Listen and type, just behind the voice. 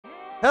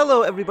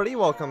Hello everybody,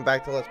 welcome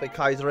back to Let's Play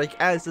Kaiserreich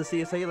as the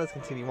CSA. Let's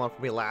continue on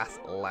from where we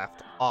last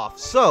left off.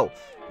 So,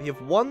 we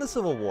have won the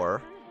Civil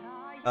War.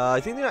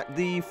 I think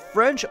the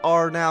French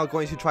are now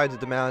going to try to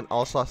demand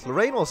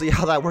Alsace-Lorraine. We'll see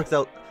how that works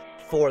out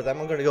for them.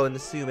 I'm going to go and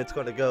assume it's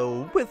going to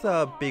go with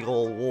a big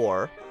old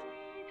war.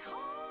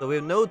 So we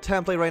have no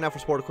template right now for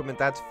sport equipment.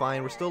 That's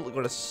fine. We're still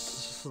going to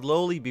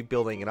slowly be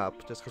building it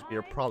up just because we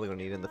are probably going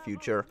to need it in the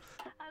future.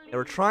 And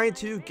we're trying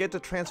to get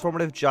to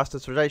transformative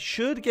justice, which I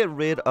should get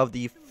rid of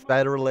the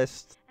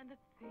Federalist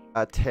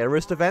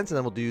terrorist events, and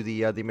then we'll do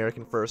the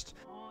American first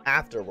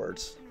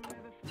afterwards.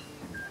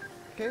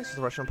 Okay, so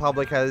the Russian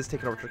Republic has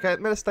taken over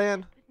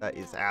Turkmenistan. That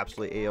is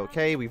absolutely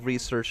a-okay. We've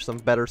researched some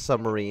better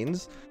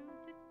submarines.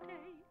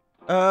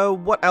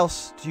 What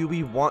else do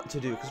we want to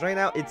do? Because right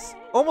now it's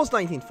almost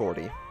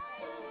 1940.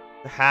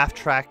 The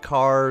half-track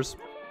cars.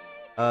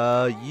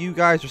 You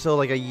guys are still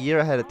like a year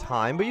ahead of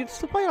time, but you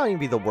still might not even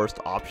be the worst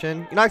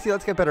option. You know, actually,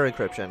 let's get better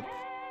encryption.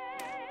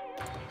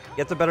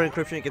 Get some better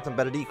encryption, get some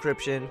better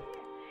decryption.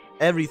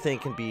 Everything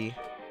can be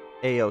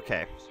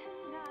a-okay.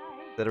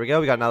 There we go.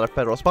 We got another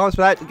federal response.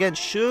 But that, again,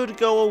 should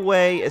go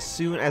away as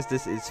soon as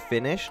this is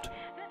finished.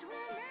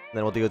 And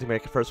then we'll deal with the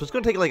American first. So it's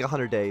going to take like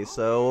 100 days.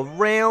 So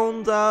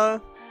around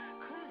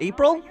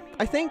April,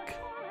 I think.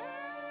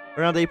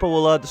 Around April,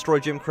 we'll destroy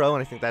Jim Crow,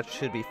 and I think that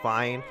should be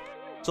fine.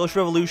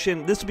 Social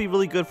Revolution. This would be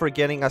really good for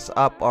getting us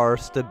up our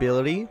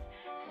stability.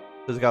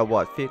 So it's got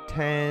what?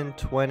 10,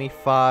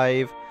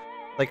 25...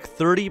 like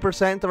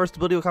 30% of our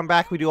stability will come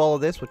back if we do all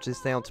of this, which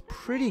sounds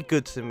pretty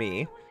good to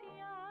me.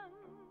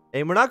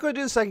 And we're not going to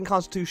do the second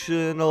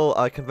constitutional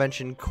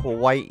convention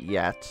quite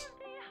yet.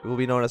 It will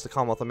be known as the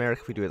Commonwealth of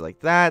America if we do it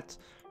like that.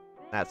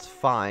 That's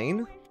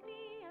fine.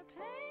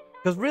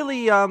 Because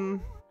really,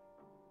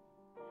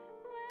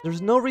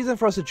 there's no reason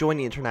for us to join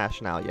the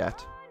Internationale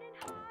yet.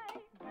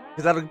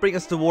 Because that'll bring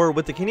us to war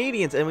with the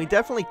Canadians, and we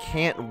definitely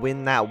can't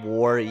win that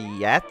war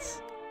yet.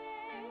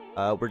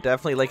 We're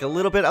definitely like a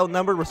little bit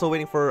outnumbered. We're still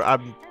waiting for a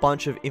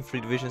bunch of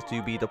infantry divisions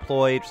to be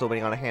deployed. Still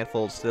waiting on a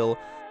handful still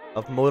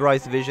of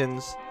motorized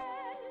divisions.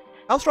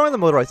 How strong are the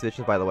motorized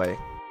divisions, by the way?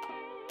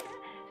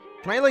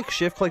 Can I like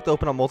shift click to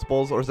open up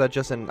multiples, or is that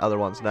just in other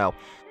ones? No.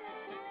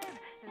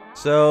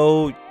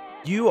 So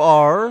you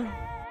are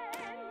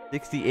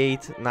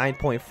 68,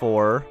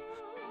 9.4.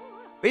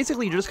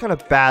 Basically, you're just kind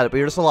of bad, but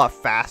you're just a lot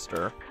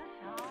faster.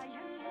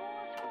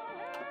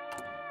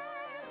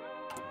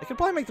 I could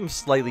probably make them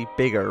slightly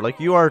bigger. Like,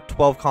 you are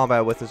 12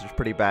 combat with this, which is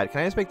pretty bad. Can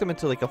I just make them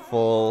into, like, a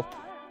full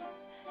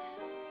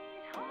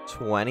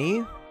 20?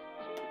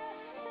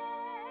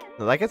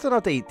 No, that gets it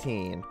up to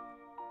 18.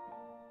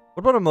 What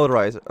about a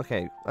motorized?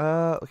 Okay,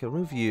 okay,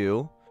 remove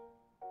you.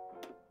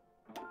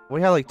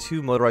 We have, like,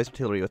 2 motorized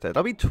artillery with it.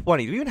 That'll be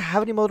 20. Do we even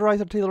have any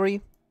motorized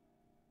artillery?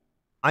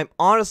 I'm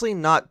honestly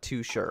not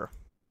too sure.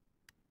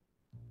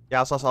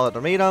 Yeah, I saw solid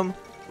ultimatum.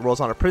 Rolls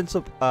on a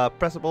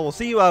principle. We'll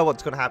see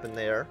what's going to happen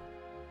there.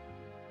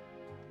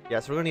 Yeah,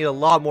 so we're going to need a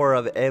lot more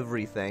of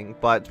everything,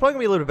 but it's probably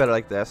going to be a little bit better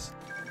like this.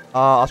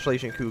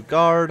 Australasian Coup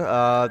Guard,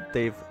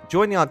 they've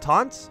joined the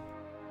Entente.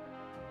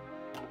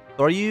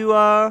 So are you,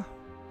 yeah,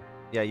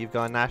 you've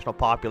got National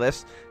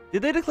Populist.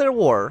 Did they declare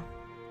war?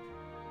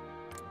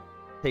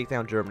 Take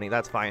down Germany,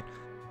 that's fine.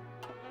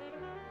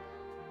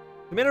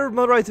 The Commander of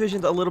Motorized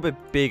Division's a little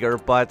bit bigger,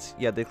 but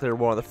yeah, they declared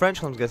war on the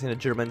French. I'm guessing the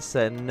Germans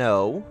said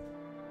no.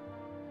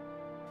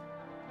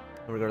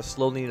 And we're going to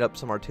slowly need up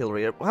some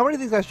artillery. How many of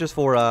these guys just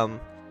for,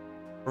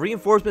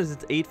 reinforcements?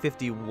 It's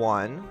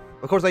 851.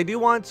 Of course, I do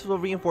want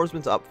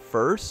reinforcements up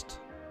first.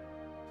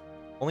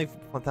 Only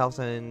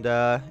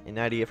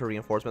 1,098 for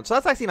reinforcements, so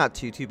that's actually not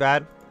too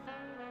bad.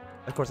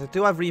 Of course, I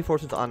do have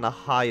reinforcements on the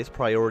highest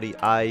priority,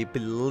 I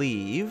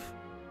believe.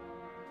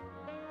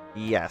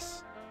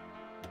 Yes.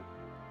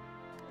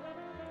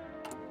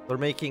 We're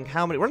making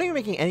how many? We're not even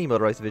making any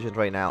motorized divisions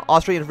right now.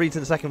 Austria intervenes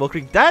in the Second World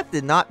War. That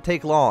did not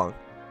take long.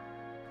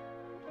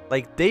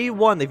 Like, day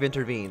one, they've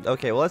intervened.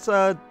 Okay, well, let's,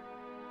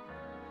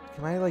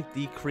 can I, like,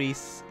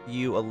 decrease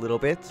you a little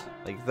bit?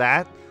 Like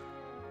that?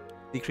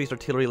 Decrease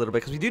artillery a little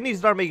bit. Because we do need to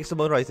start making some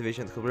motorized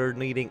divisions. Because we're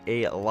needing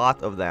a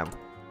lot of them.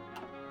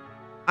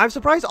 I'm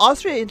surprised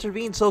Austria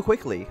intervened so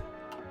quickly.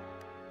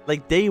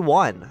 Like, day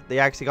one, they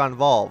actually got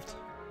involved.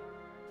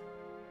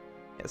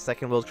 Yeah,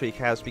 Second World War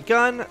has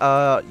begun.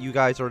 You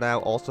guys are now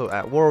also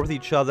at war with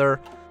each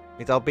other.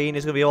 Means Albania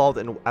is going to be involved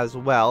as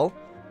well.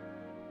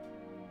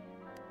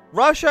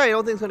 Russia, I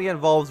don't think is going to get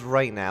involved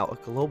right now. A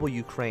global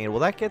Ukraine.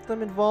 Will that get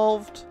them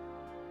involved?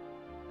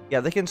 Yeah,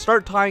 they can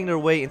start tying their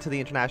way into the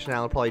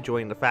Internationale and probably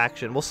join the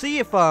faction. We'll see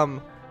if, the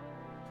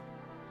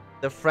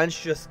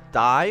French just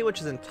die,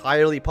 which is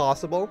entirely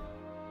possible.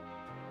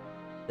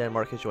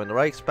 Denmark has joined the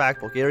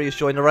Reichspakt. Bulgaria has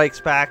joined the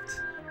Reichspakt.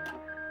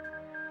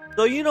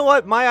 So, you know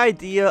what? My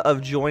idea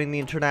of joining the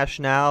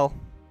Internationale,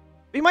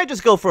 we might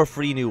just go for a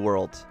free new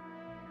world.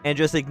 And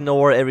just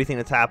ignore everything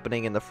that's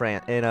happening in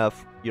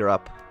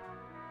Europe.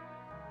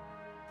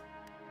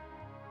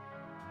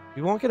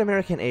 We won't get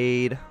American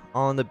aid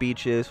on the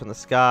beaches from the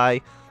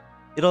sky.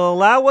 It'll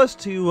allow us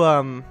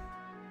to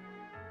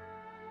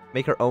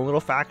make our own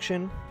little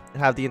faction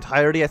and have the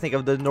entirety, I think,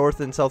 of the North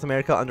and South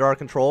America under our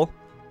control.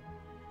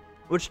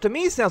 Which to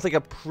me sounds like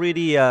a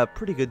pretty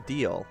good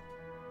deal.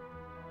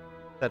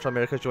 Central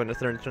America joined the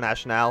Third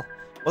International.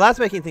 Well, that's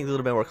making things a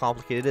little bit more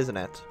complicated, isn't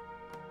it?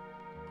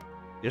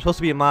 You're supposed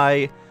to be in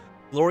my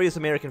glorious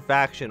American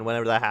faction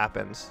whenever that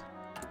happens.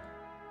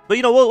 But,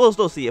 you know, we'll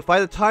still see. If by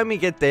the time we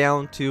get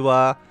down to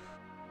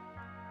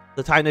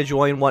the time to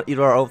join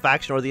either our own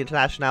faction or the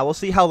International, we'll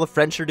see how the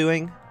French are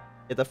doing.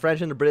 If the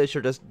French and the British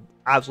are just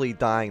absolutely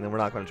dying, then we're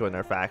not going to join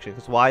their faction.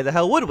 Because why the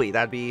hell would we?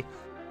 That'd be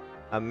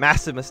a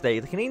massive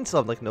mistake. The Canadians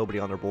still have, like, nobody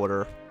on their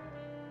border.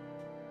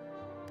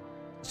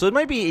 So it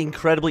might be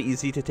incredibly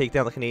easy to take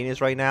down the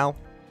Canadians right now.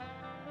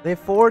 They have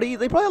 40.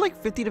 They probably have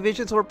like 50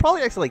 divisions, so we're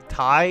probably actually like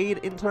tied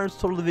in terms of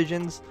total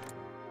divisions.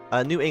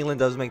 New England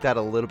does make that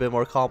a little bit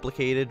more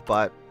complicated,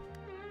 but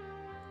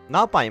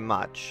not by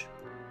much.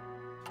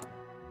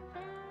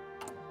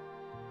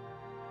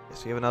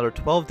 So you have another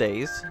 12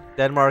 days.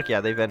 Denmark, yeah,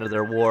 they've ended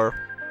their war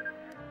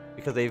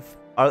because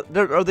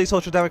are they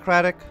social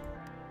democratic?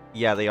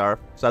 Yeah, they are.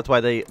 So that's why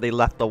they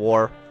left the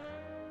war.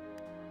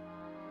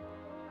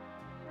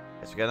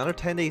 So we got another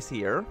 10 days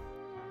here.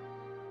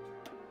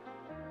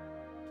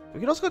 We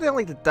can also go down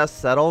like the dust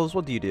settles.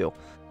 What do you do?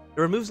 It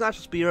removes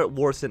national spirit,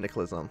 war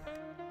syndicalism.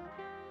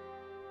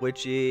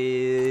 Which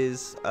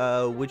is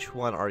which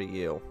one are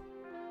you?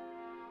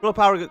 Total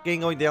power gain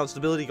going down,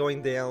 stability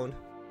going down,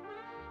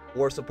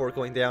 war support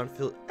going down.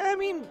 I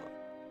mean,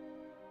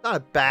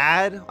 not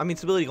bad. I mean,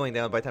 stability going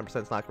down by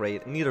 10% is not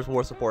great. Neither is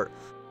war support.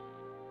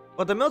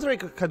 But the military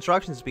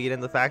construction speed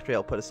and the factory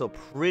output is still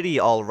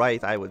pretty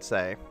alright, I would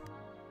say.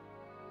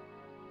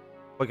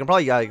 We can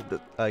probably get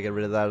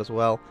rid of that as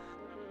well.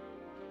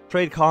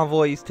 Trade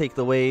convoys, take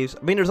the waves.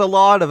 I mean, there's a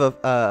lot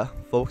of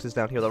focuses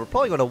down here that we're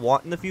probably going to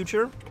want in the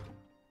future.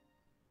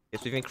 Okay,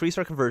 so we've increased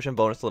our conversion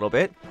bonus a little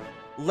bit.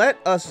 Let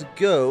us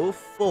go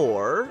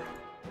for...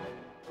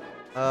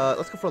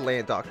 let's go for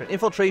land doctrine.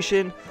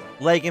 Infiltration,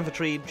 leg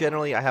infantry.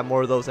 Generally, I have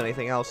more of those than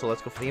anything else, so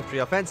let's go for the infantry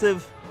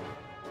offensive.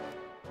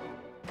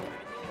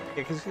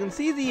 Okay, because you can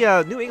see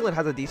the New England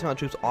has a decent amount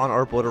of troops on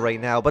our border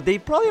right now, but they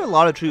probably have a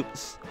lot of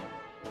troops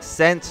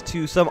sent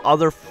to some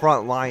other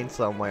front line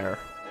somewhere.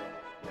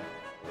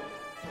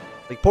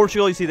 Like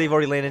Portugal, you see they've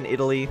already landed in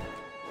Italy.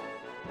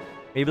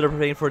 Maybe they're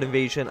preparing for an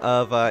invasion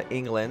of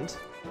England.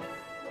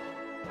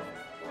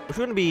 Which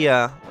wouldn't be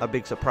a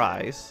big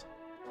surprise.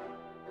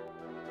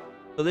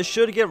 So this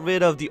should get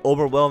rid of the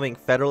overwhelming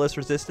Federalist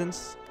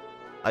resistance,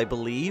 I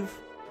believe.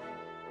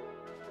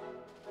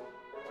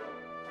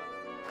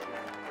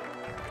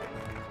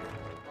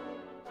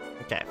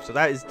 Okay, so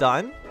that is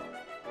done.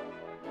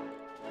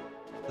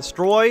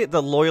 Destroy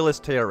the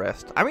Loyalist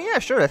terrorist. I mean, yeah,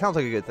 sure, that sounds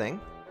like a good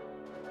thing.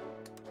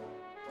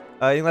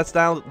 I think let's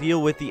now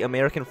deal with the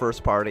American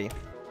First Party.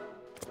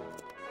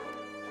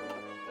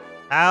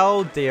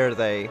 How dare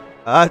they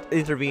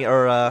intervene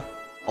or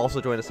also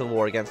join a civil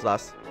war against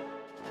us?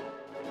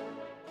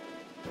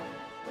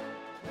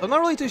 I'm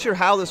not really too sure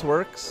how this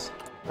works.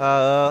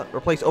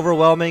 Replace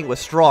overwhelming with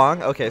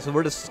strong. Okay, so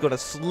we're just going to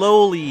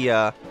slowly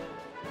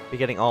be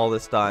getting all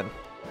this done.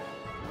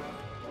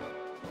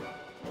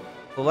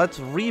 So let's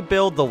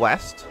rebuild the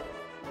West.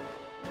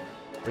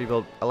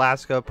 Rebuild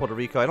Alaska, Puerto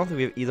Rico. I don't think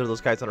we have either of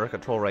those guys under our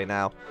control right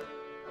now.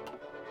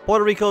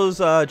 Puerto Rico's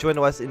joined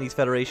the West Indies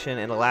Federation,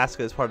 and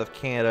Alaska is part of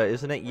Canada,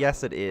 isn't it?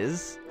 Yes, it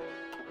is.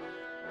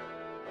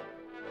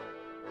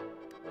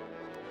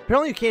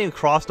 Apparently you can't even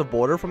cross the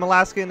border from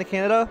Alaska into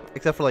Canada,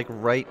 except for like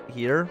right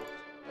here.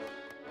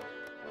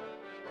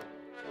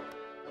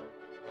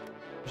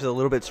 Which is a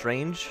little bit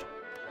strange.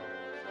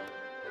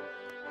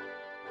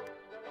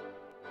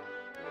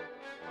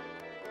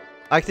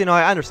 Actually, no,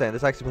 I understand.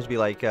 It's actually supposed to be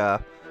like,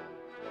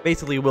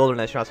 basically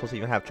wilderness. You're not supposed to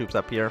even have troops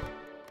up here.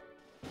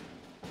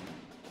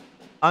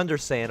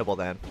 Understandable,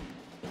 then.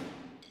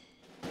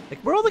 Like,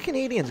 where are all the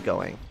Canadians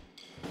going?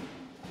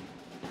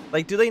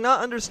 Like, do they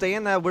not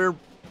understand that we're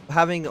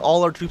having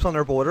all our troops on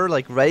our border,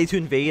 like, ready to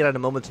invade at a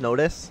moment's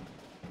notice?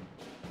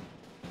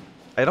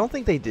 I don't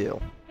think they do.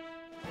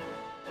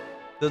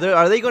 So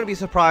are they going to be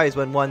surprised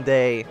when one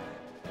day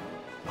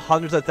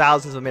hundreds of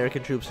thousands of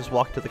American troops just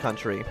walk to the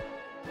country?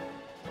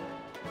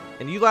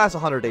 And you last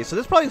 100 days, so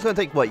this probably is going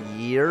to take, what,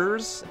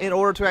 years in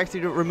order to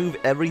actually remove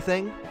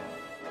everything?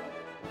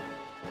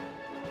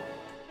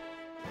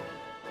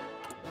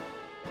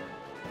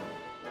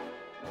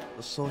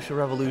 The social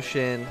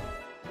revolution.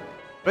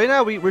 Right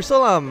now, we're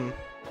still,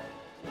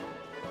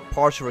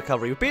 partial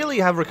recovery. We barely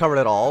have recovered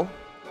at all.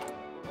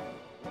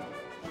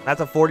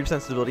 That's a 40%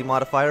 stability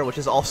modifier, which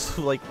is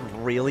also, like,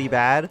 really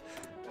bad.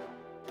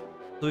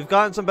 So we've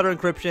gotten some better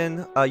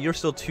encryption. You're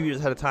still 2 years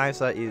ahead of time,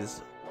 so that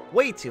is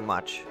way too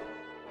much.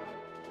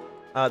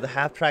 The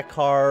half-track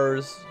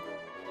cars.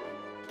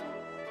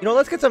 You know,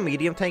 let's get some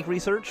medium tank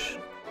research.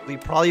 We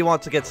probably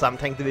want to get some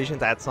tank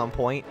divisions at some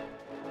point.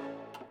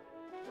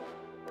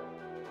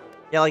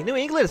 Yeah, like, New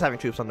England is having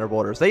troops on their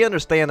borders. They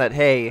understand that,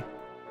 hey,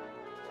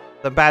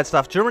 some bad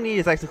stuff. Germany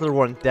is actually declared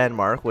war on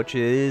Denmark, which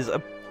is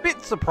a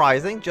bit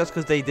surprising, just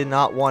because they did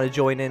not want to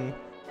join in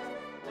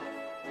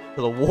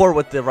to the war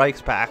with the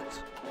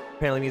Reichspakt.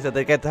 apparently means that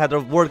they get to have their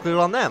word cleared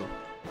on them.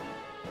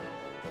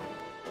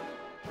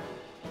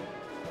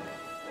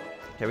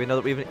 Okay, we know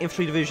that we have an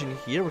infantry division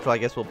here, which I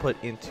guess we'll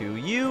put into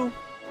you.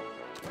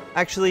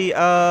 Actually,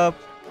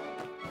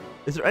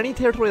 is there any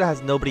territory that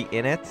has nobody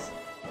in it?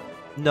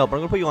 No, but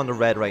I'm gonna put you on the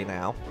red right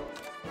now.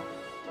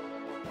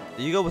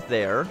 So you go with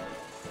there.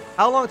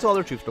 How long until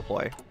other troops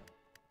deploy?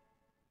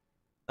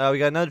 We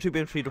got another troop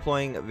infantry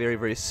deploying very,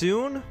 very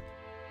soon.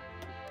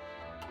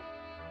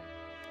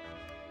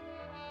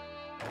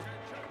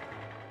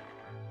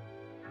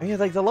 And yeah,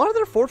 like a lot of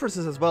their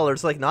fortresses as well are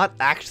just like not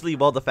actually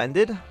well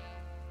defended.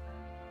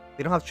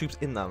 They don't have troops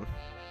in them.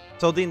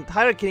 So the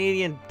entire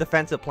Canadian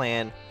defensive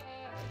plan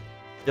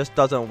just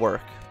doesn't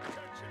work.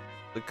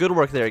 So good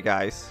work there,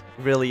 guys.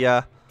 Really,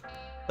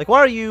 like, why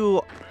are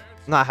you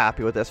not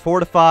happy with this?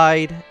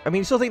 Fortified. I mean,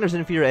 you still think there's an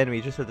inferior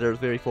enemy, just that there's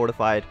very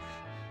fortified.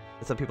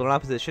 And some people are in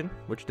opposition,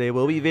 which they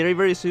will be very,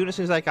 very soon, as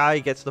soon as that guy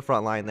gets to the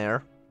front line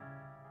there.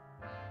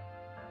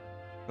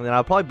 And then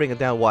I'll probably bring it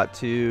down, what,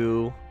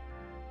 to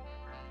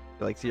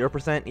like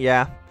 0%?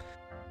 Yeah.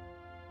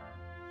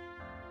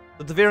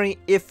 It's a very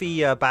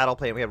iffy battle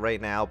plan we have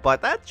right now,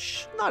 but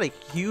that's not a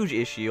huge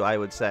issue, I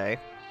would say.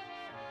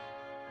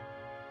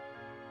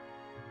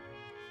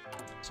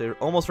 So you're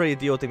almost ready to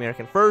deal with the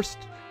American first.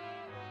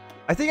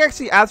 I think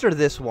actually after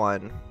this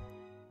one...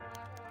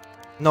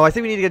 No, I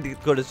think we need to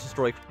go to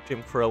destroy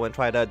Jim Crow and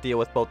try to deal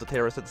with both the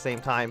terrorists at the same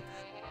time.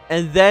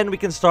 And then we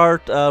can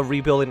start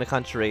rebuilding the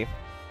country.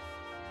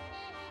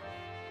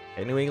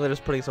 Okay, New England is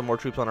putting some more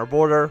troops on our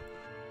border.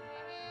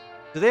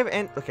 Do they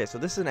have okay, so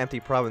this is an empty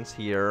province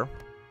here.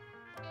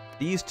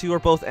 These two are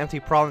both empty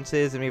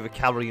provinces, and we have a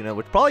cavalry unit,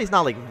 which probably is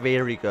not, like,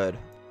 very good.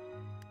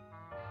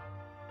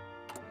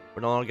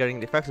 We're no longer getting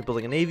the effects of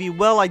building a navy.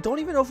 Well, I don't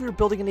even know if we were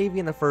building a navy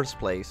in the first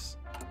place.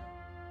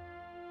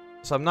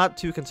 So I'm not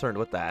too concerned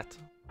with that.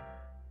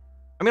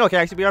 I mean, okay,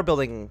 actually, we are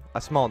building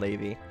a small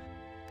navy.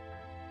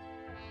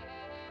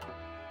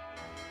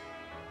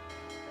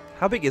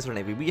 How big is our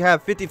navy? We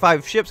have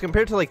 55 ships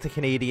compared to, like, the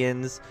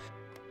Canadians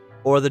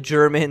or the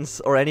Germans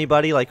or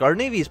anybody. Like, our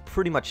navy is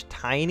pretty much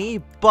tiny,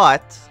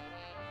 but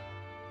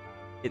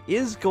it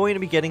is going to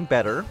be getting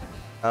better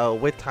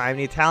with time.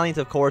 The Italians,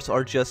 of course,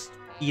 are just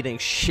eating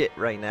shit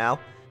right now.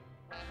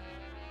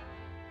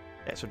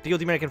 Okay, so deal with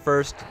the American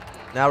first.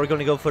 Now we're going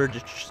to go for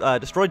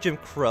destroy Jim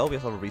Crow. We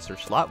also have a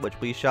research slot, which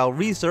we shall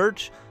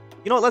research.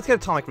 You know what? Let's get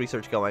atomic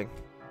research going.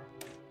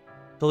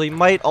 So we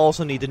might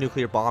also need the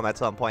nuclear bomb at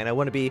some point. I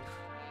wouldn't be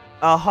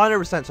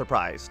 100%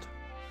 surprised.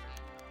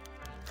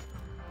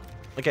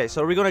 Okay,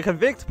 so we're going to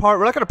convict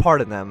we're not going to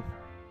pardon them.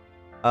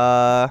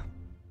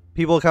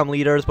 People become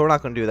leaders, but we're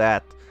not going to do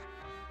that.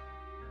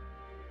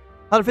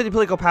 150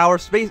 political power.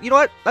 Space. You know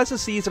what? Let's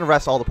just seize and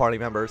arrest all the party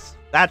members.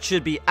 That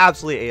should be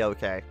absolutely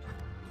a-okay.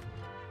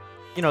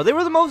 You know, they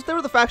were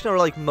the faction that were,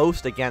 like,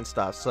 most against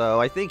us, so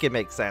I think it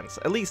makes sense.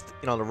 At least,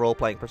 you know, in a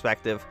role-playing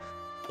perspective.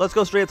 Let's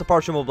go straight into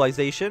partial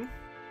mobilization.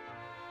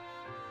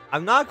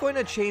 I'm not going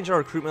to change our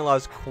recruitment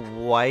laws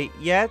quite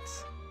yet.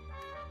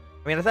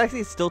 I mean, it's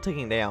actually still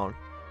ticking down.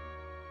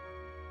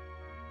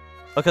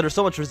 Okay, there's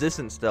so much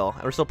resistance still,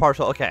 and we're still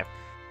partial. Okay.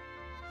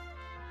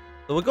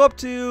 So we'll go up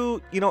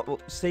to, you know,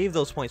 we'll save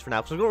those points for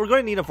now, because we're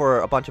going to need them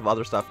for a bunch of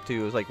other stuff,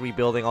 too. It's like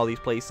rebuilding all these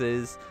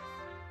places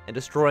and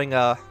destroying,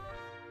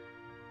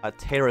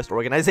 terrorist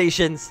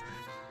organizations.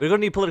 We're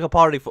going to need political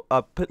power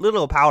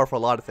for a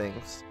lot of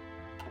things.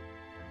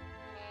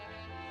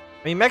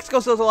 I mean, Mexico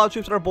still has a lot of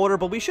troops on our border,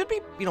 but we should be,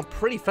 you know,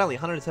 pretty friendly.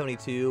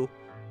 172.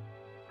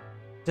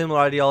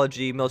 Similar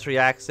ideology, military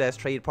access,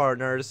 trade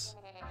partners.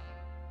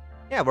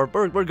 Yeah,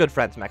 we're good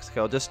friends,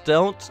 Mexico. Just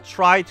don't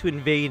try to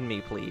invade me,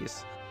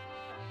 please.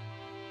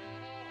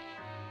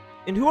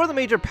 And who are the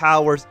major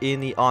powers in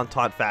the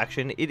Entente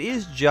faction? It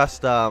is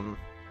just,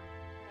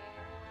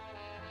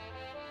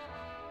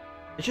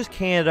 it's just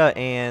Canada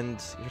and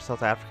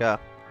South Africa.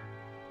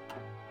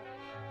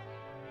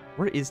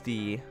 Where is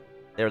the...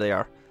 There they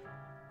are.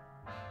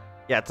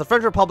 Yeah, it's the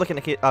French Republic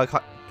and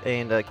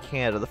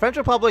Canada. The French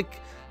Republic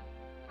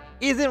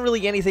isn't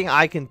really anything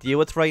I can deal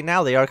with right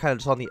now. They are kind of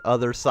just on the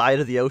other side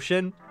of the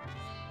ocean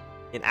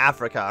in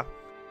Africa.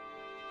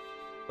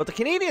 But the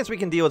Canadians we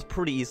can deal with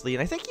pretty easily.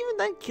 And I think even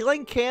then,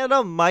 killing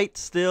Canada might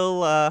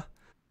still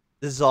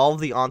dissolve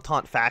the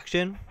Entente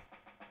faction.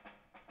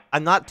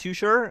 I'm not too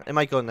sure. It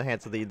might go in the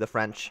hands of the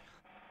French.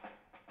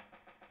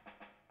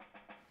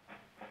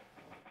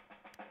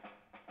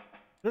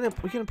 We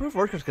can improve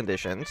workers'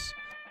 conditions.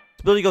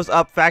 Stability goes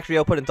up, factory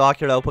output and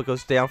dockyard output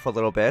goes down for a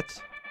little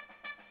bit.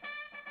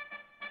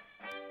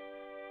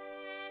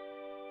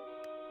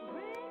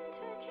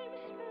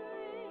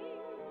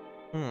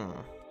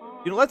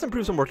 You know, let's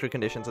improve some worker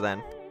conditions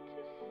then.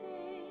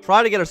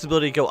 Try to get our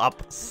stability to go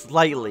up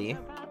slightly.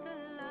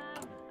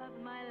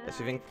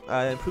 So we've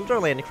improved our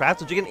landing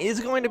craft, which again is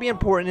going to be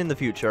important in the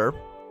future.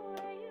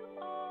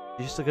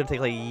 You're still going to take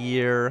like a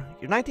year.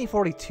 You're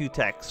 1942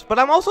 techs. But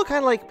I'm also kind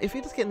of like, if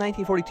we just get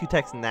 1942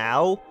 techs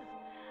now,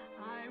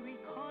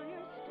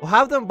 we'll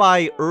have them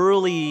by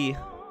early,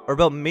 or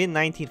about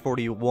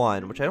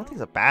mid-1941, which I don't think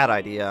is a bad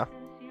idea.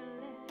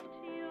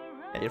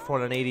 Yeah, you're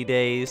 480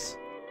 days.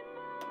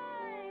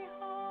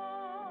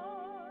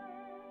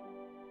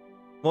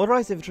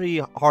 Motorized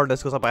infantry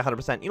hardness goes up by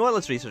 100%. You know what?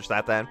 Let's research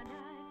that then.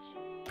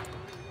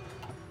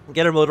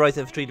 Get our motorized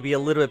infantry to be a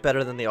little bit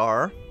better than they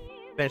are.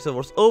 Spanish Civil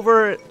War's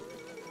over.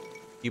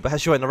 Cuba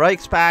has joined the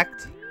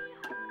Reichspact.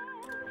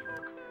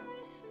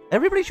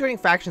 Everybody's joining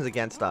factions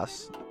against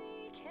us.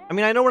 I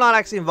mean, I know we're not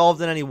actually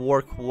involved in any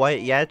war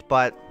quite yet,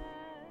 but...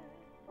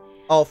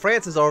 Oh,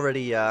 France is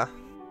already,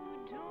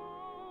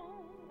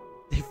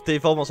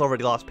 They've almost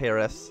already lost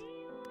Paris.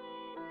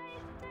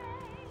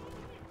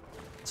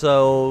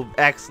 So,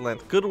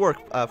 excellent. Good work,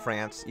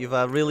 France. You've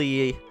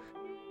really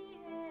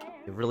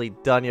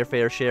done your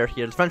fair share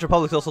here. The French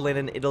Republic's also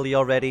landed in Italy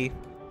already.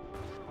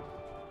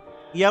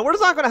 Yeah, we're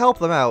just not going to help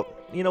them out.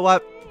 You know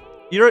what?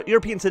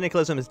 European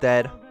syndicalism is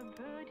dead.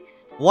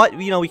 What?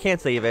 You know, we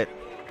can't save it.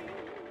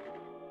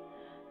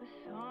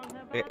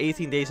 We got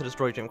 18 days to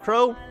destroy Jim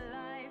Crow.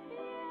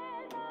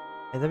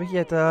 And then we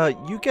get,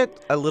 you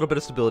get a little bit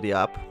of stability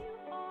up.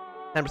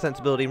 10%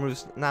 stability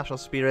removes national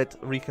spirit.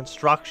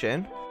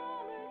 Reconstruction.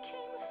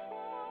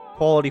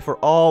 Quality for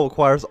all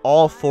requires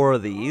all 4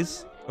 of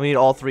these. We need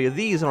all 3 of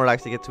these in order to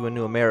actually get to a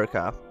new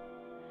America.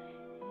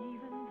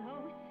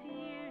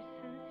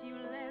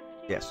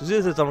 Yes, so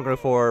this is what I'm going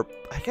for,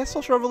 I guess,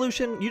 social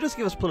revolution. You just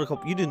give us political.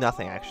 You do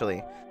nothing,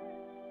 actually.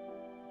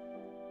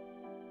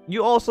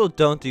 You also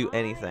don't do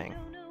anything.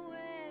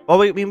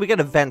 Well, I mean, we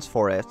get events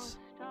for it.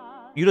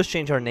 You just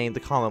change our name to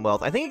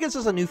Commonwealth. I think it gives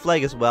us a new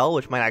flag as well,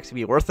 which might actually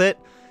be worth it.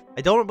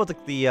 I don't know what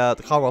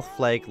the Commonwealth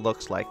flag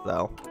looks like,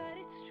 though.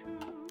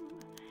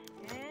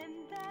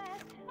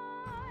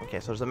 Okay,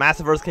 so there's a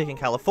massive earthquake in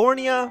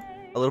California.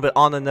 A little bit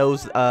on the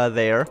nose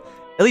there.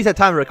 At least at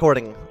time of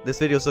recording. This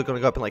video is still going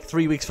to go up in like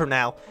 3 weeks from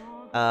now.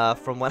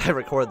 From when I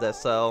record this,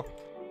 so...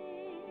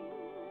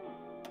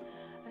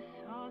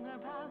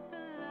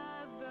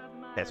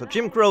 Okay, so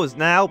Jim Crow has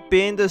now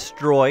been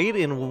destroyed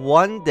in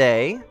 1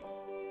 day.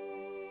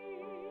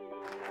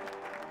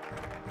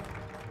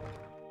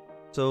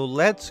 So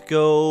let's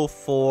go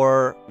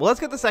for... Well, let's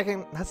get the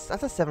second... That's a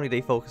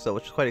 70-day focus, though,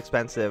 which is quite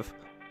expensive.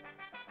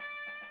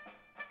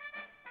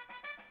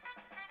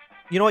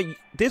 You know what?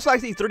 This will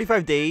actually,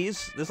 35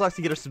 days, this will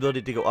actually get our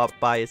stability to go up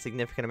by a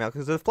significant amount,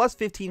 because it's plus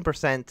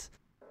 15%,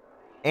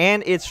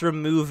 and it's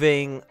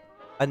removing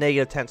a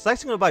negative 10. So it's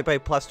actually going to by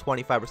plus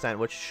 25%,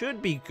 which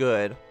should be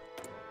good.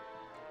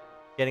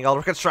 Getting all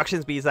the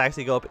construction speeds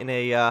actually go up in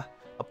a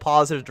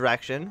positive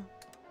direction.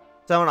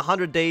 So in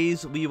 100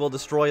 days, we will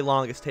destroy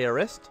longest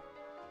terrorist.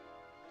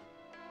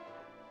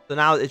 So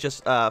now it's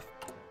just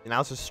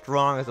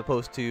strong as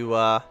opposed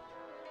to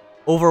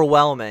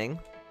overwhelming.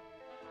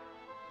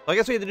 So I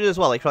guess we have to do this,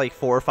 well, like probably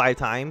 4 or 5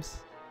 times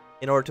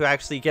in order to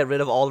actually get rid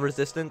of all the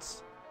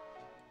resistance.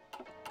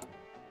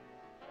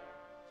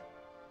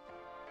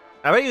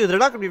 I bet you they're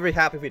not going to be very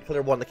happy if we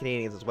clear one of the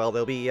Canadians as well.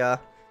 They'll be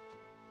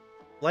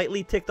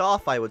slightly ticked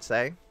off, I would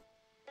say.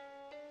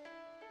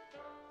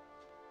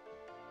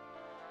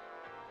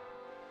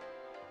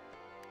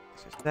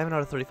 So 7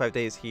 out of 35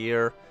 days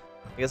here.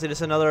 I guess it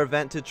is another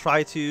event to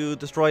try to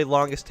destroy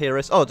longest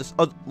terrorist. Oh, just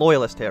a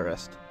loyalist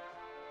terrorist.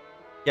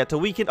 Yeah, to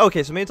weaken...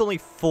 Okay, so maybe it's only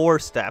 4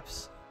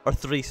 steps. Or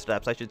 3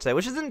 steps, I should say.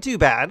 Which isn't too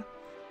bad.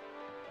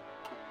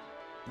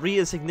 3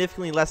 is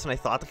significantly less than I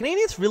thought. The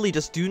Canadians really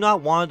just do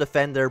not want to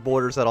defend their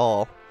borders at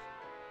all.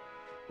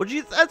 Which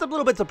is, that's a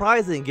little bit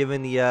surprising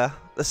given the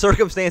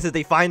circumstances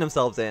they find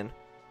themselves in.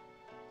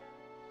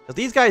 Because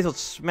these guys will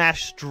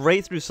smash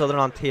straight through southern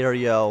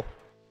Ontario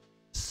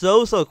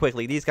so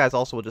quickly. These guys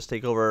also will just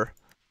take over,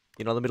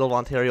 you know, the middle of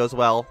Ontario as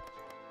well.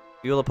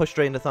 Be able to push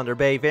straight into Thunder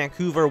Bay.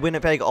 Vancouver,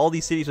 Winnipeg, all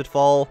these cities would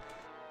fall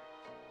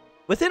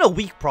within a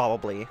week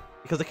probably.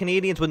 Because the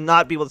Canadians would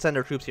not be able to send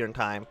their troops here in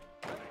time.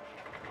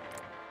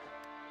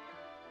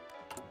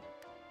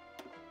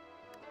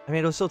 I mean,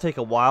 it'll still take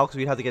a while because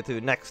we'd have to get to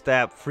the next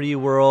step, Free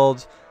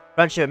World,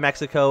 Friendship in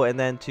Mexico, and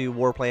then to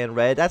War Plan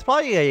Red. That's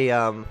probably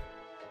a,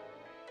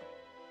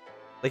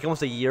 like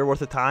almost a year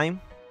worth of time.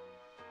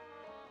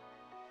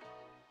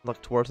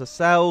 Look towards the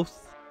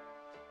south.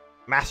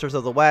 Masters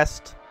of the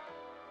West.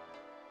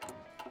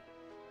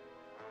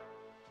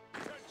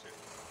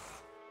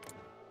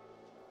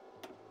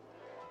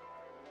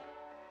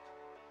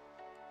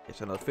 Okay,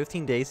 so another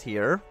 15 days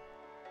here.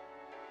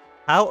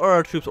 How are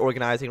our troops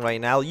organizing right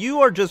now?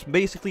 You are just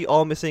basically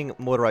all missing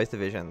motorized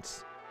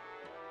divisions.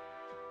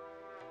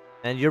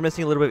 And you're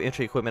missing a little bit of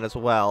infantry equipment as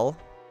well.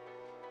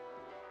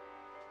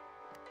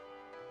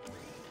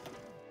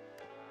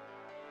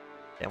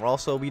 And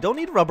we don't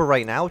need rubber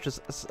right now, which is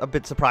a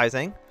bit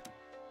surprising.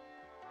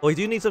 But we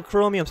do need some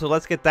chromium, so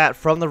let's get that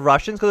from the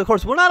Russians. Because, of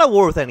course, we're not at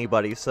war with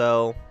anybody,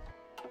 so...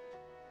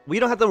 We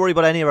don't have to worry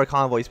about any of our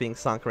convoys being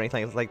sunk or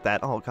anything like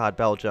that. Oh, God,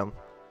 Belgium.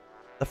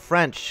 The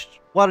French.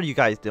 What are you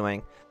guys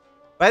doing?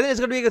 But I think it's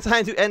going to be a good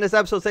time to end this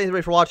episode. Thanks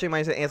everybody for watching.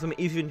 My name is Anthem.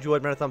 If you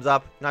enjoyed, remember to thumbs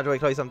up. Not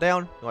enjoying, tell you thumbs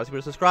down. If you want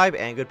to subscribe,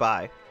 and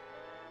goodbye.